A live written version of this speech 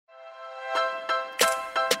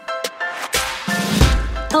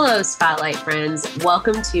Hello, Spotlight friends.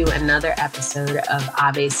 Welcome to another episode of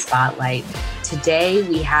Ave Spotlight. Today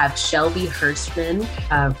we have Shelby Hirschman,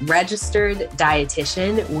 a registered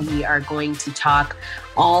dietitian. We are going to talk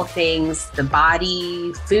all things the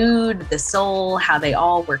body, food, the soul, how they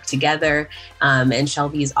all work together, and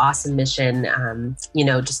Shelby's awesome mission,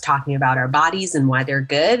 just talking about our bodies and why they're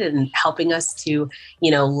good and helping us to,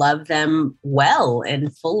 love them well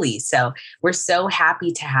and fully. So we're so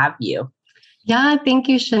happy to have you. Yeah, thank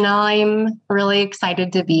you, Chanel. I'm really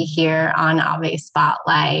excited to be here on Ave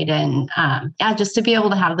Spotlight and just to be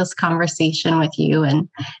able to have this conversation with you and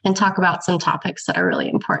talk about some topics that are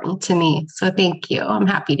really important to me. So thank you. I'm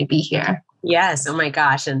happy to be here. Yes. Oh my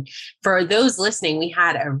gosh. And for those listening, we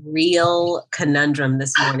had a real conundrum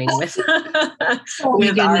this morning with,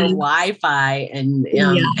 with our Wi-Fi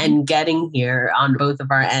and getting here on both of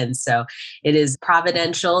our ends. So it is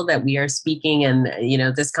providential that we are speaking and,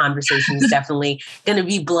 this conversation is definitely going to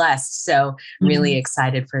be blessed. So I'm really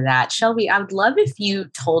excited for that. Shelby, I would love if you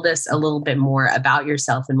told us a little bit more about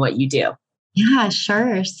yourself and what you do. Yeah,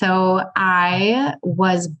 sure. So I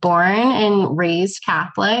was born and raised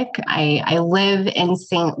Catholic. I live in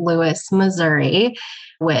St. Louis, Missouri,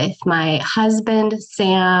 with my husband,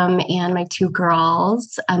 Sam, and my two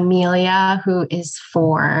girls, Amelia, who is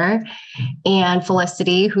 4, and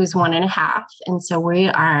Felicity, who's 1.5. And so we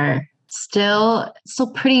are still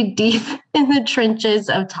pretty deep in the trenches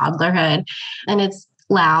of toddlerhood. And it's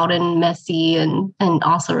loud and messy and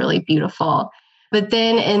also really beautiful. But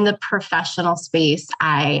then in the professional space,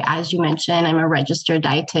 as you mentioned, I'm a registered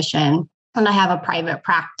dietitian and I have a private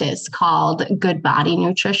practice called Good Body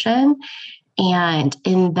Nutrition. And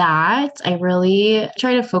in that, I really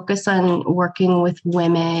try to focus on working with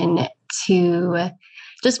women to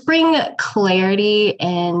just bring clarity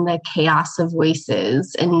in the chaos of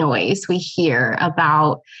voices and noise we hear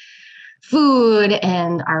about food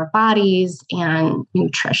and our bodies and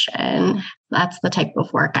nutrition. That's the type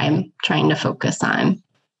of work I'm trying to focus on.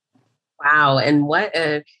 Wow. And what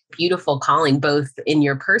a beautiful calling, both in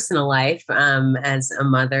your personal life as a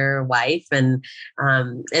mother, wife, and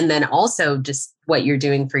then also just what you're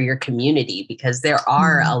doing for your community, because there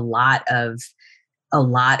are a lot of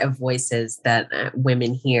voices that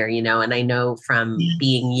women hear, and I know from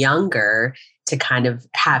being younger to kind of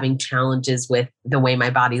having challenges with the way my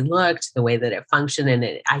body looked, the way that it functioned.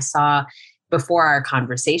 And I saw before our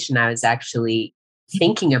conversation, I was actually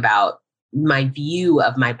thinking about my view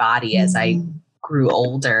of my body as I grew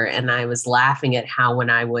older. And I was laughing at how when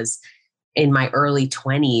I was in my early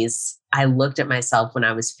 20s, I looked at myself when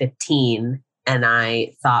I was 15. And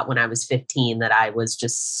I thought when I was 15 that I was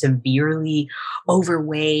just severely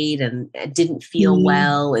overweight and didn't feel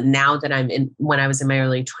well. And now that when I was in my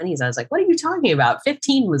early 20s, I was like, what are you talking about?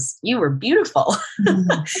 15 you were beautiful. And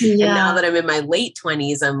now that I'm in my late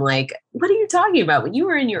 20s, I'm like, what are you talking about? When you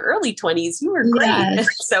were in your early 20s, you were great. Yes.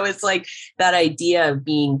 So it's like that idea of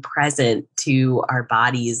being present to our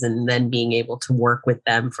bodies and then being able to work with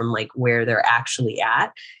them from like where they're actually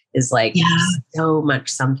at is like so much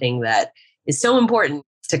something that is so important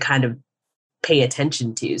to kind of pay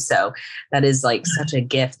attention to. So that is like such a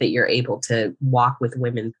gift that you're able to walk with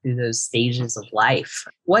women through those stages of life.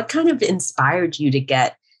 What kind of inspired you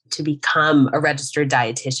to become a registered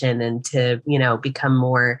dietitian and to,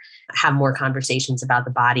 have more conversations about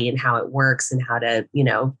the body and how it works and how to,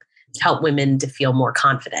 help women to feel more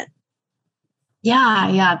confident?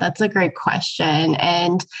 Yeah, that's a great question.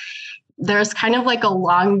 And there's kind of like a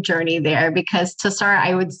long journey there, because to start,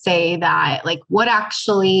 I would say that like what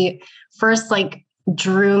actually first like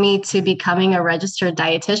drew me to becoming a registered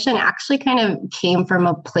dietitian actually kind of came from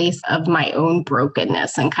a place of my own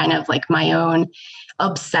brokenness and kind of like my own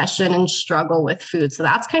obsession and struggle with food. So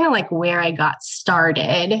that's kind of like where I got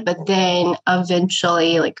started. But then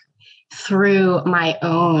eventually, like through my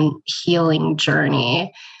own healing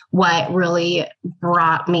journey, what really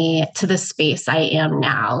brought me to the space I am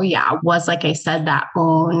now, was, like I said, that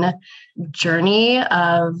own journey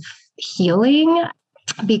of healing,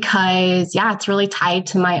 because, it's really tied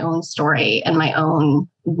to my own story and my own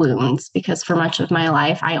wounds, because for much of my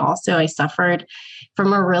life, I suffered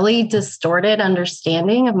from a really distorted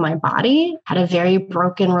understanding of my body, had a very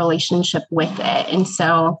broken relationship with it. And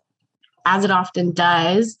so, as it often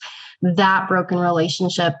does, that broken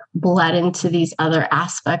relationship bled into these other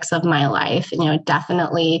aspects of my life, and,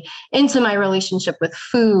 definitely into my relationship with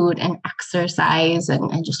food and exercise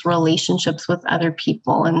and just relationships with other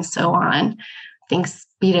people and so on. Thanks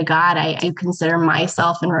be to God, I do consider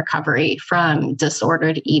myself in recovery from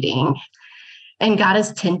disordered eating. And God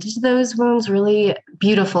has tended to those wounds really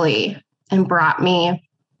beautifully and brought me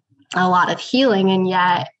a lot of healing, and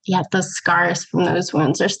yet the scars from those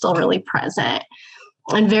wounds are still really present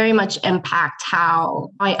and very much impact how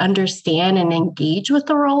I understand and engage with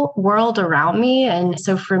the world around me. And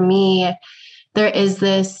so for me, there is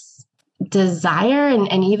this desire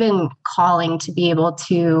and even calling to be able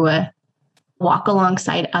to walk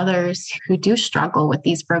alongside others who do struggle with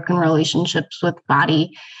these broken relationships with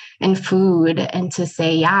body and food, and to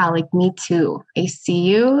say, yeah, like me too. I see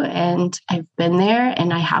you and I've been there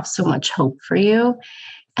and I have so much hope for you.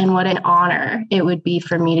 And what an honor it would be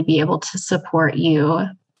for me to be able to support you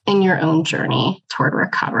in your own journey toward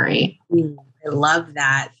recovery. I love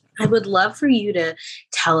that. I would love for you to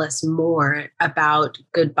tell us more about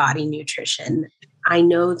Good Body Nutrition. I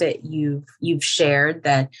know that you've shared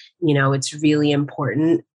that, it's really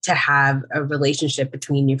important to have a relationship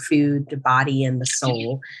between your food, the body, and the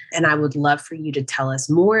soul. And I would love for you to tell us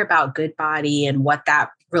more about Good Body and what that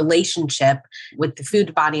relationship with the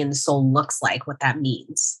food, body, and the soul looks like, what that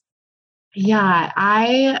means. Yeah,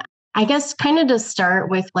 I guess kind of to start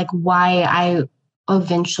with like why I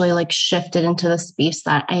eventually like shifted into the space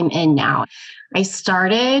that I'm in now. I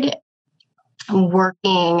started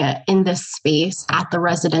working in this space at the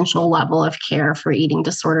residential level of care for eating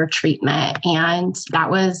disorder treatment. And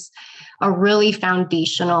that was a really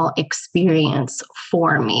foundational experience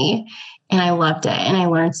for me. And I loved it and I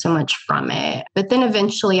learned so much from it. But then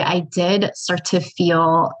eventually I did start to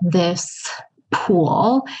feel this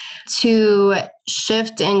pull to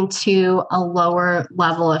shift into a lower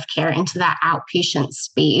level of care, into that outpatient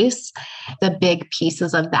space. The big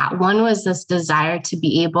pieces of that one was this desire to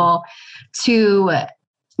be able to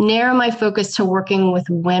narrow my focus to working with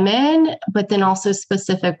women, but then also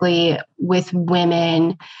specifically with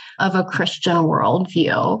women of a Christian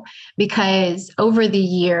worldview. Because over the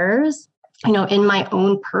years, in my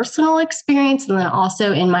own personal experience, and then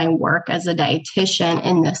also in my work as a dietitian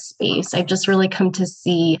in this space, I've just really come to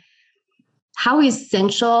see how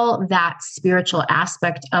essential that spiritual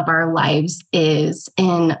aspect of our lives is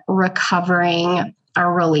in recovering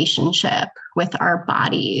our relationship with our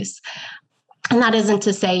bodies. And that isn't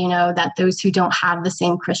to say, that those who don't have the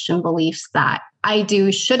same Christian beliefs that I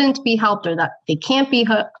do shouldn't be helped, or that they can't be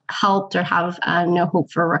helped or have no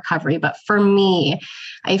hope for recovery. But for me,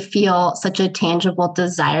 I feel such a tangible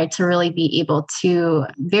desire to really be able to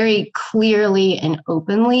very clearly and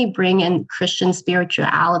openly bring in Christian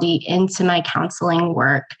spirituality into my counseling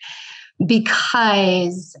work.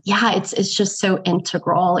 Because, it's just so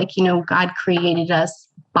integral. Like, God created us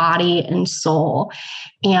body and soul.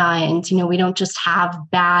 And, we don't just have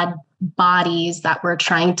bad bodies that we're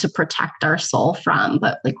trying to protect our soul from,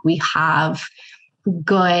 but like we have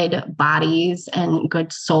good bodies and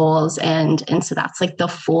good souls. And so that's like the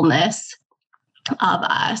fullness of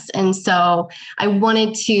us. And so I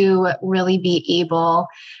wanted to really be able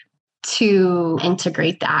to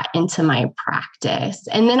integrate that into my practice.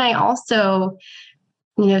 And then I also,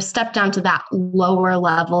 step down to that lower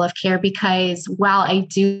level of care, because while I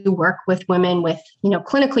do work with women with,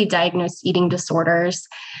 clinically diagnosed eating disorders,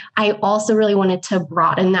 I also really wanted to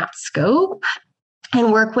broaden that scope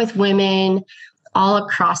and work with women all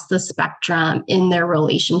across the spectrum in their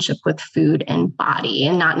relationship with food and body,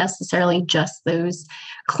 and not necessarily just those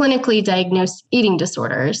clinically diagnosed eating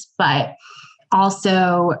disorders, but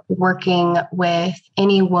also working with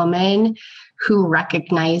any woman who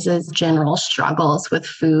recognizes general struggles with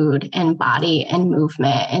food and body and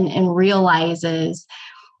movement, and realizes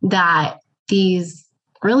that these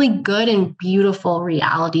really good and beautiful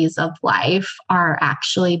realities of life are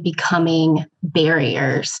actually becoming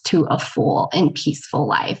barriers to a full and peaceful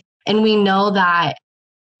life. And we know that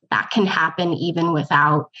can happen even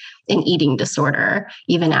without an eating disorder,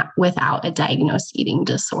 even without a diagnosed eating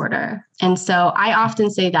disorder. And so I often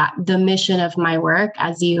say that the mission of my work,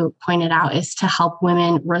 as you pointed out, is to help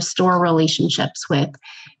women restore relationships with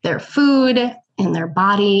their food and their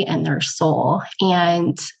body and their soul.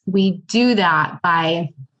 And we do that by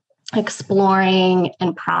exploring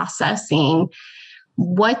and processing,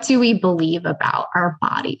 what do we believe about our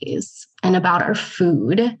bodies and about our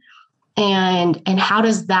food? And how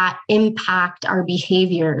does that impact our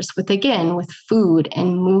behaviors with food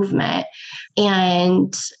and movement,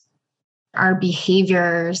 and our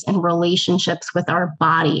behaviors and relationships with our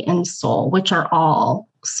body and soul, which are all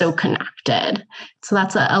so connected. So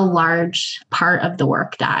that's a large part of the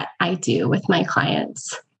work that I do with my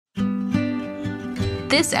clients.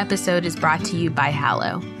 This episode is brought to you by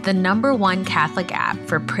Hallow, the #1 Catholic app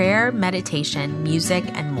for prayer, meditation, music,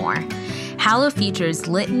 and more. Hallow features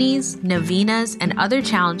litanies, novenas, and other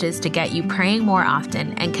challenges to get you praying more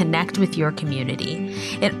often and connect with your community.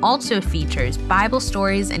 It also features Bible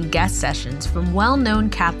stories and guest sessions from well-known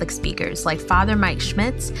Catholic speakers like Father Mike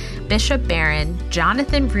Schmitz, Bishop Barron,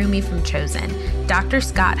 Jonathan Brumi from Chosen, Dr.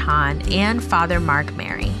 Scott Hahn, and Father Mark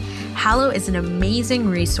Mary. Hallow is an amazing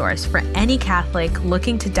resource for any Catholic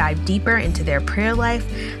looking to dive deeper into their prayer life,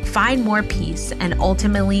 find more peace, and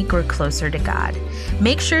ultimately grow closer to God.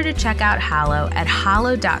 Make sure to check out Hallow at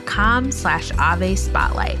hallow.com/Ave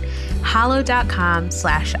Spotlight.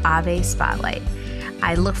 Hallow.com/Ave Spotlight.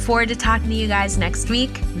 I look forward to talking to you guys next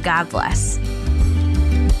week. God bless.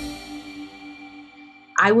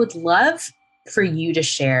 I would love for you to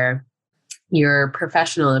share your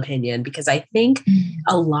professional opinion, because I think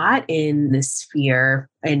a lot in this sphere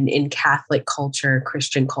and in Catholic culture,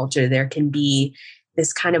 Christian culture, there can be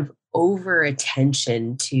this kind of over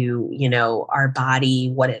attention to, our body,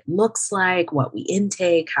 what it looks like, what we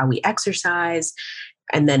intake, how we exercise.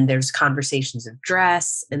 And then there's conversations of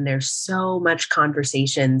dress, and there's so much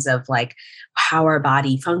conversations of like how our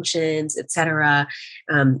body functions, et cetera.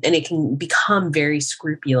 And it can become very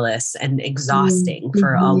scrupulous and exhausting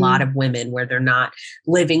for a lot of women where they're not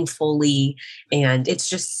living fully. And it's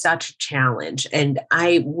just such a challenge. And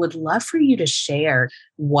I would love for you to share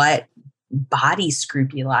what body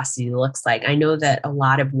scrupulosity looks like. I know that a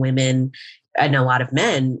lot of women and a lot of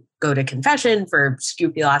men go to confession for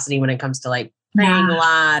scrupulosity when it comes to like praying a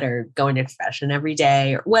lot or going to confession every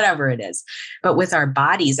day or whatever it is. But with our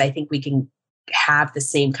bodies, I think we can have the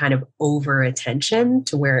same kind of over attention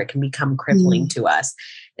to where it can become crippling to us.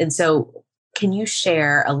 And so can you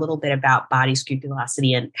share a little bit about body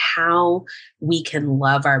scrupulosity and how we can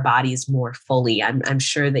love our bodies more fully? I'm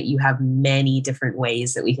sure that you have many different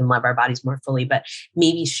ways that we can love our bodies more fully, but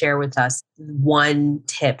maybe share with us one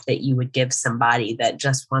tip that you would give somebody that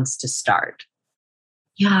just wants to start.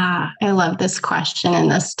 Yeah, I love this question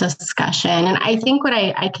and this discussion. And I think what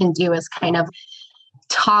I can do is kind of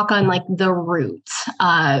talk on like the roots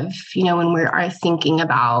of, when we are thinking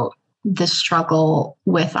about the struggle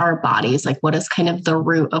with our bodies, like what is kind of the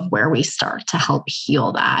root of where we start to help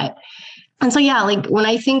heal that. And so, like when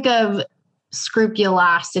I think of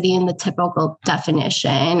scrupulosity in the typical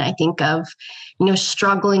definition, I think of,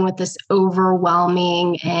 struggling with this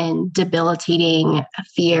overwhelming and debilitating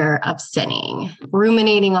fear of sinning,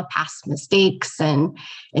 ruminating on past mistakes and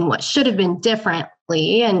what should have been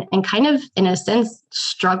differently, and kind of, in a sense,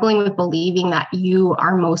 struggling with believing that you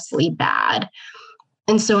are mostly bad.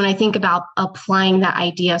 And so when I think about applying that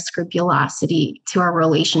idea of scrupulosity to our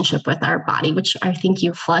relationship with our body, which I think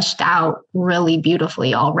you fleshed out really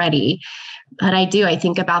beautifully already, but I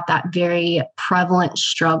think about that very prevalent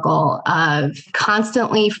struggle of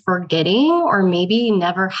constantly forgetting or maybe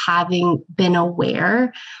never having been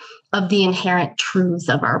aware of the inherent truths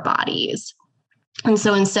of our bodies. And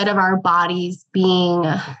so instead of our bodies being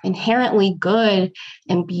inherently good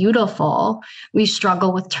and beautiful, we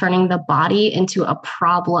struggle with turning the body into a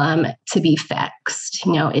problem to be fixed.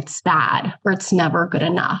 It's bad or it's never good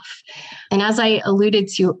enough. And as I alluded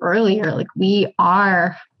to earlier, like we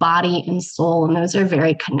are body and soul, and those are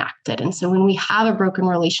very connected. And so when we have a broken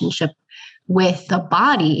relationship with the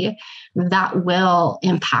body, that will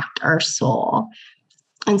impact our soul.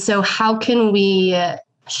 And so how can we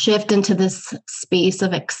shift into this space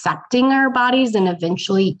of accepting our bodies and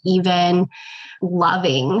eventually even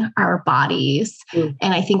loving our bodies? And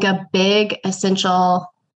I think a big essential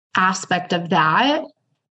aspect of that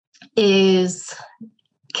is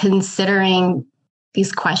considering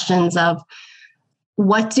these questions of,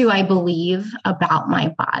 what do I believe about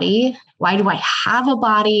my body? Why do I have a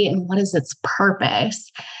body? And what is its purpose?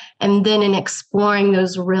 And then in exploring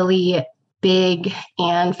those really big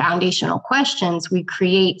and foundational questions, we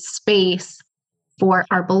create space for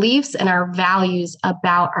our beliefs and our values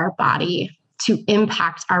about our body to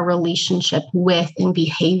impact our relationship with and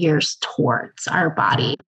behaviors towards our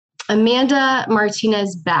body. Amanda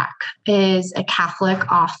Martinez Beck is a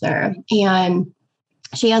Catholic author, and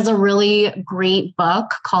she has a really great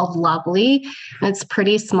book called Lovely. And it's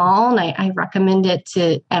pretty small, and I recommend it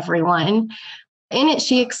to everyone. In it,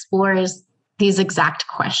 she explores these exact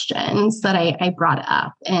questions that I brought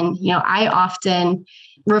up. And, I often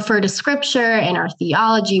refer to scripture and our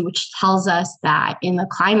theology, which tells us that in the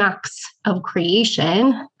climax of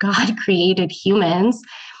creation, God created humans,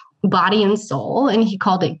 body and soul, and he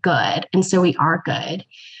called it good. And so we are good.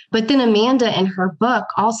 But then Amanda in her book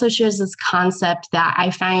also shares this concept that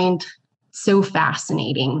I find so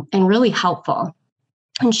fascinating and really helpful.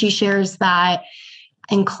 And she shares that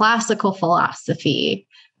in classical philosophy,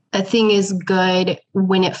 a thing is good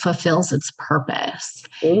when it fulfills its purpose.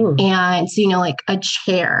 Ooh. And so, like a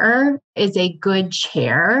chair is a good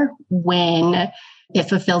chair when it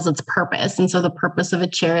fulfills its purpose. And so the purpose of a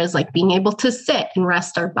chair is like being able to sit and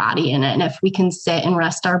rest our body in it. And if we can sit and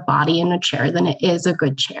rest our body in a chair, then it is a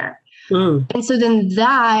good chair. And so then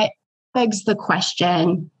that begs the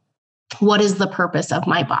question, what is the purpose of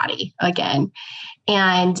my body again?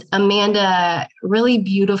 And Amanda really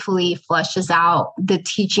beautifully fleshes out the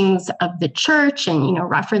teachings of the church and,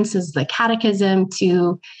 references the catechism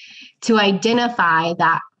to identify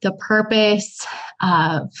that the purpose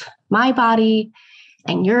of my body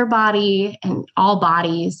and your body and all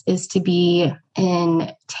bodies is to be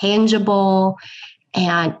in tangible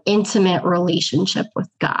and intimate relationship with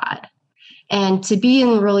God, and to be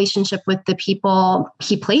in relationship with the people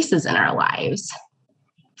he places in our lives.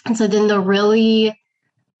 And so then the really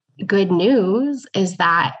good news is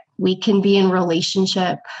that we can be in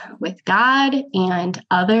relationship with God and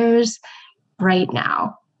others right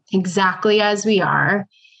now, exactly as we are,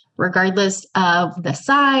 regardless of the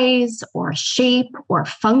size or shape or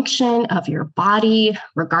function of your body,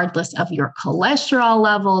 regardless of your cholesterol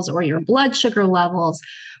levels or your blood sugar levels,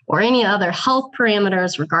 or any other health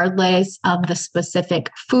parameters, regardless of the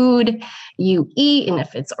specific food you eat, and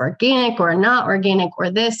if it's organic or not organic,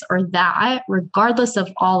 or this or that, regardless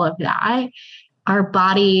of all of that, our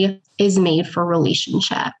body is made for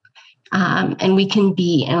relationship. And we can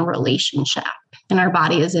be in relationship, and our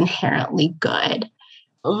body is inherently good.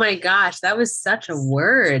 Oh my gosh, that was such a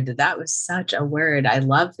word. That was such a word. I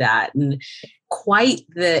love that. And quite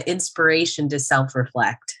the inspiration to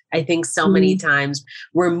self-reflect. I think so many times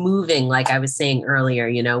we're moving, like I was saying earlier,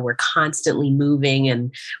 we're constantly moving,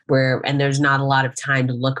 and there's not a lot of time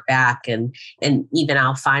to look back. And even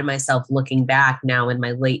I'll find myself looking back now in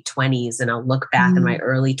my late 20s, and I'll look back in my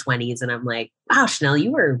early 20s, and I'm like, wow, Chanel,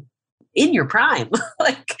 you were in your prime.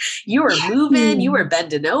 Like you were moving, you were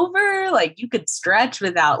bending over, like you could stretch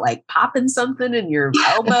without like popping something in your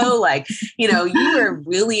elbow. Like, you were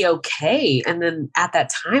really okay. And then at that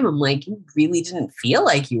time, I'm like, you really didn't feel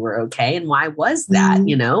like you were okay. And why was that,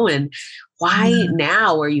 and why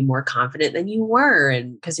now are you more confident than you were?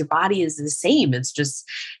 And because your body is the same. It's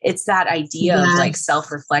that idea of like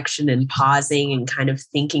self-reflection and pausing and kind of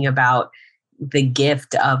thinking about the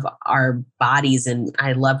gift of our bodies. And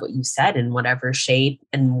I love what you said, in whatever shape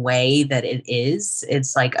and way that it is,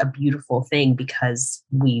 it's like a beautiful thing because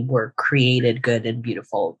we were created good and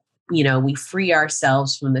beautiful. We free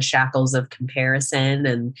ourselves from the shackles of comparison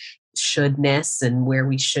and shouldness and where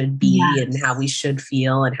we should be and how we should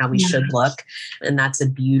feel and how we should look. And that's a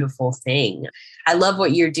beautiful thing. I love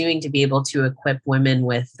what you're doing to be able to equip women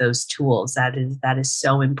with those tools. That is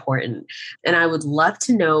so important. And I would love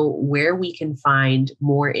to know where we can find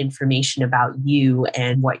more information about you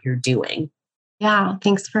and what you're doing. Yeah,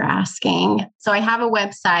 thanks for asking. So I have a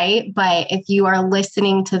website, but if you are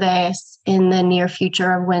listening to this in the near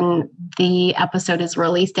future of when the episode is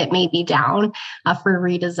released, it may be down for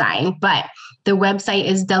redesign. But the website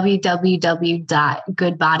is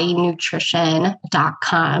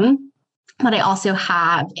www.goodbodynutrition.com. But I also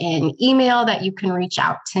have an email that you can reach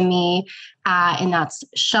out to me at, and that's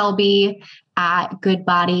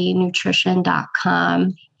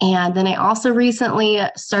shelby@goodbodynutrition.com. And then I also recently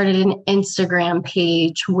started an Instagram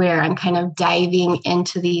page where I'm kind of diving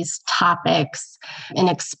into these topics and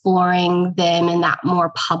exploring them in that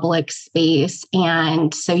more public space.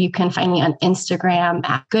 And so you can find me on Instagram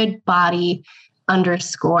at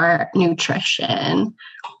goodbody_nutrition.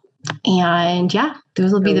 And yeah,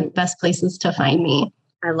 those will be the best places to find me.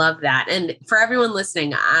 I love that. And for everyone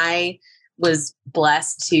listening, I was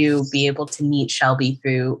blessed to be able to meet Shelby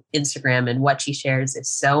through Instagram, and what she shares is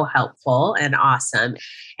so helpful and awesome.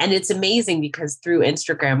 And it's amazing because through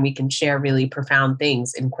Instagram, we can share really profound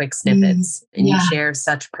things in quick snippets, and you share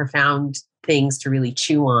such profound things to really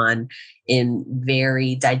chew on in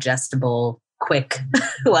very digestible, quick,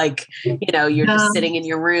 like, you're just sitting in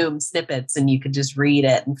your room, snippets, and you could just read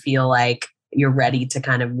it and feel like you're ready to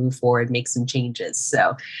kind of move forward, make some changes.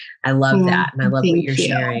 So I love that. And I love what you're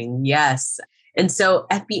sharing. Yes. And so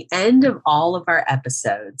at the end of all of our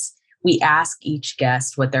episodes, we ask each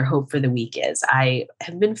guest what their hope for the week is. I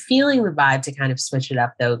have been feeling the vibe to kind of switch it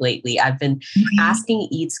up though lately. I've been asking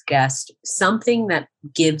each guest something that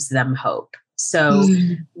gives them hope. So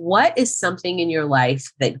what is something in your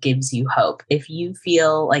life that gives you hope? If you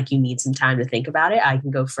feel like you need some time to think about it, I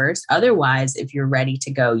can go first. Otherwise, if you're ready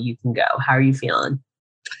to go, you can go. How are you feeling?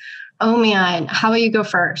 Oh man, how about you go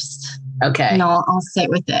first? Okay. And I'll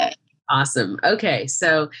sit with it. Awesome. Okay.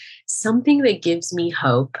 So something that gives me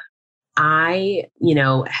hope, I,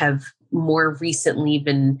 have more recently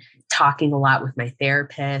been talking a lot with my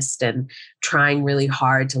therapist and trying really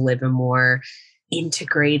hard to live a more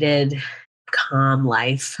integrated, calm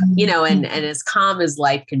life, and as calm as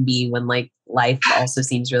life can be when like life also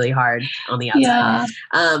seems really hard on the outside.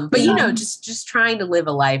 But just trying to live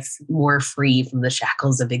a life more free from the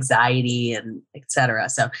shackles of anxiety and etc.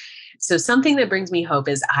 So something that brings me hope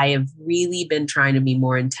is I have really been trying to be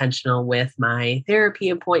more intentional with my therapy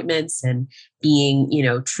appointments and being,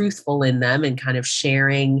 truthful in them and kind of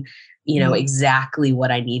sharing exactly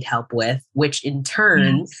what I need help with, which in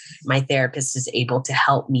turn, my therapist is able to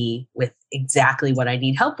help me with exactly what I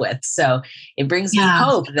need help with. So it brings me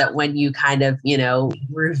hope that when you kind of,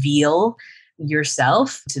 reveal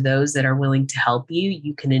yourself to those that are willing to help you,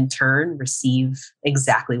 you can in turn receive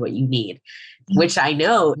exactly what you need, which I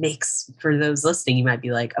know makes, for those listening, you might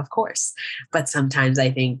be like, of course. But sometimes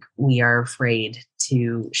I think we are afraid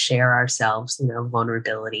to share ourselves,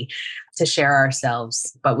 vulnerability, to share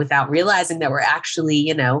ourselves, but without realizing that we're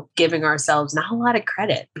actually, giving ourselves not a lot of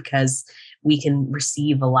credit, because we can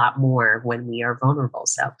receive a lot more when we are vulnerable.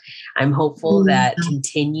 So I'm hopeful that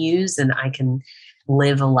continues and I can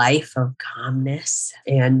live a life of calmness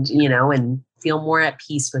and, and feel more at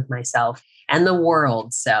peace with myself and the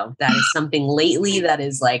world. So that is something lately that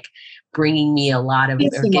is like bringing me giving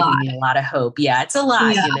me a lot of hope. Yeah, it's a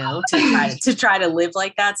lot, to try to live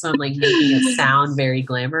like that. So I'm like making it sound very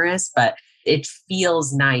glamorous, but it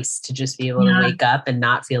feels nice to just be able to wake up and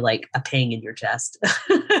not feel like a pang in your chest.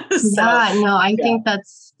 I think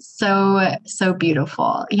that's so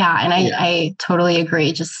beautiful. Yeah. And I totally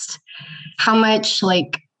agree. Just how much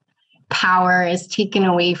like power is taken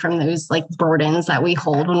away from those like burdens that we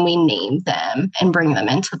hold when we name them and bring them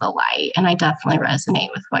into the light. And I definitely resonate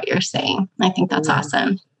with what you're saying. I think that's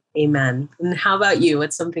awesome. Amen. And how about you?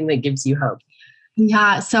 What's something that gives you hope?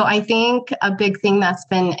 Yeah. So I think a big thing that's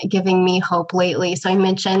been giving me hope lately. So I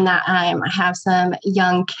mentioned that I have some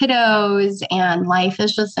young kiddos and life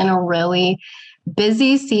is just in a really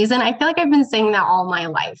busy season. I feel like I've been saying that all my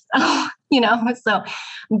life,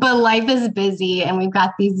 but life is busy and we've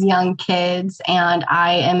got these young kids and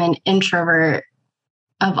I am an introvert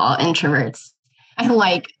of all introverts. I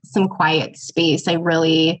like some quiet space. I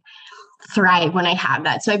really thrive when I have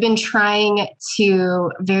that. So I've been trying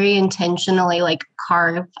to very intentionally like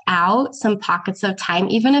carve out some pockets of time,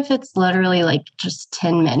 even if it's literally like just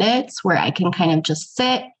 10 minutes where I can kind of just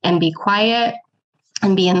sit and be quiet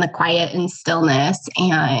and be in the quiet and stillness.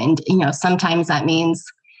 And, sometimes that means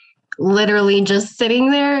literally just sitting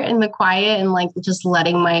there in the quiet and like just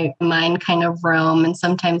letting my mind kind of roam. And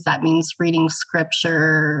sometimes that means reading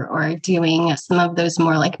scripture or doing some of those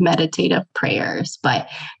more like meditative prayers. But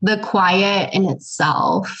the quiet in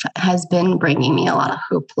itself has been bringing me a lot of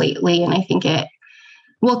hope lately. And I think it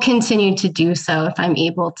will continue to do so if I'm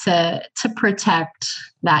able to protect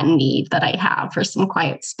that need that I have for some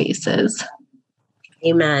quiet spaces.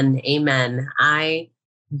 Amen. Amen. I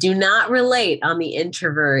do not relate on the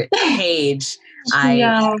introvert page.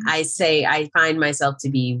 I say I find myself to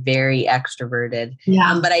be very extroverted.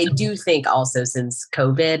 But I do think also since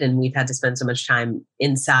COVID and we've had to spend so much time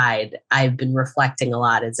inside, I've been reflecting a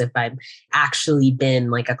lot as if I've actually been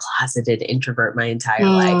like a closeted introvert my entire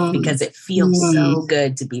life, because it feels so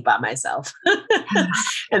good to be by myself.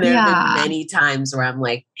 And there have been many times where I'm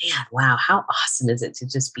like, man, wow, how awesome is it to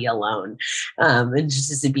just be alone and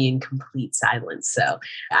just to be in complete silence. So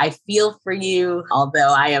I feel for you,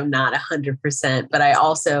 although I am not 100%. But I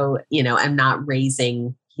also, I'm not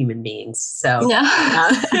raising human beings. So,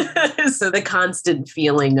 so the constant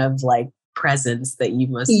feeling of like presence that you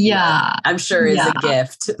must feel, I'm sure is a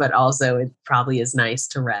gift, but also it probably is nice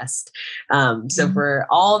to rest. So for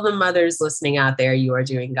all the mothers listening out there, you are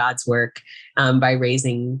doing God's work by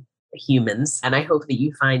raising humans. And I hope that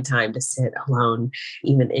you find time to sit alone,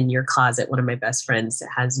 even in your closet. One of my best friends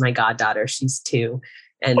has my goddaughter. She's 2.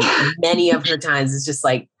 And many of her times is just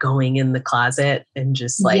like going in the closet and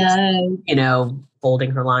just like,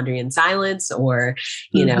 folding her laundry in silence or,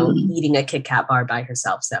 eating a Kit Kat bar by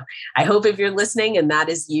herself. So I hope if you're listening and that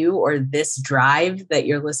is you, or this drive that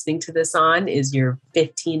you're listening to this on is your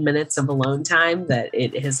 15 minutes of alone time, that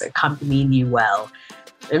it has accompanied you well.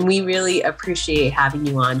 And we really appreciate having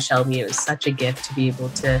you on, Shelby. It was such a gift to be able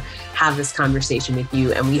to have this conversation with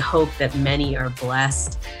you. And we hope that many are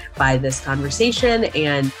blessed by this conversation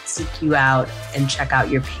and seek you out and check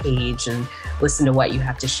out your page and listen to what you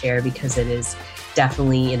have to share, because it is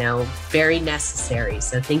definitely, very necessary.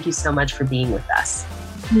 So thank you so much for being with us.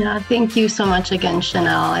 Yeah, thank you so much again,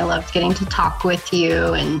 Chanel. I loved getting to talk with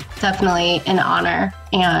you and definitely an honor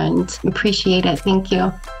and appreciate it. Thank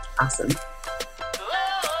you. Awesome.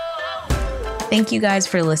 Thank you guys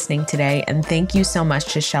for listening today, and thank you so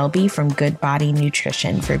much to Shelby from Good Body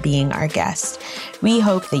Nutrition for being our guest. We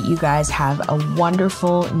hope that you guys have a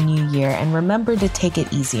wonderful new year, and remember to take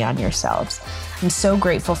it easy on yourselves. I'm so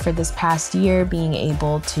grateful for this past year, being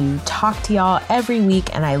able to talk to y'all every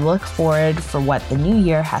week, and I look forward for what the new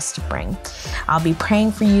year has to bring. I'll be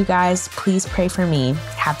praying for you guys. Please pray for me.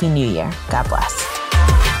 Happy New Year. God bless.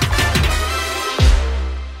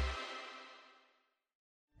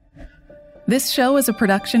 This show is a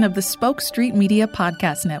production of the Spoke Street Media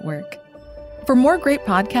Podcast Network. For more great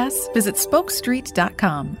podcasts, visit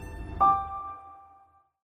spokestreet.com.